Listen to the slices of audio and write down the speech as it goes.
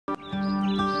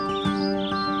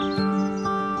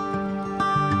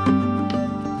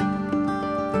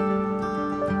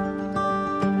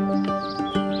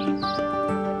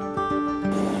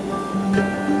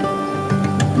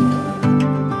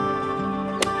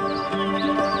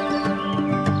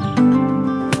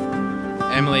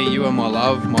me, you are my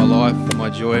love, my life, my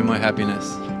joy, my happiness.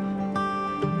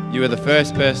 You are the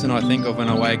first person I think of when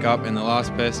I wake up and the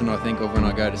last person I think of when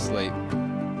I go to sleep.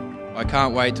 I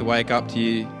can't wait to wake up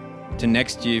to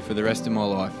next to you for the rest of my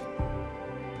life.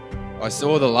 I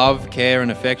saw the love, care and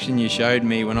affection you showed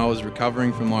me when I was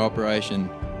recovering from my operation,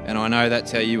 and I know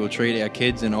that's how you will treat our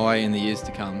kids and I in the years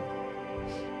to come.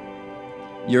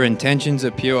 Your intentions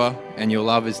are pure and your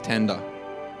love is tender.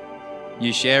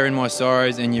 You share in my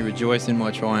sorrows and you rejoice in my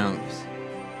triumphs.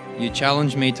 You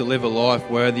challenge me to live a life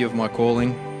worthy of my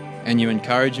calling, and you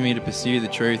encourage me to pursue the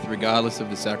truth regardless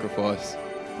of the sacrifice.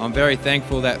 I'm very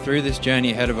thankful that through this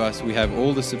journey ahead of us we have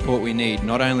all the support we need,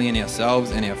 not only in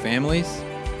ourselves and our families,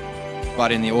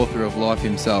 but in the author of life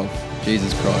himself,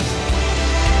 Jesus Christ.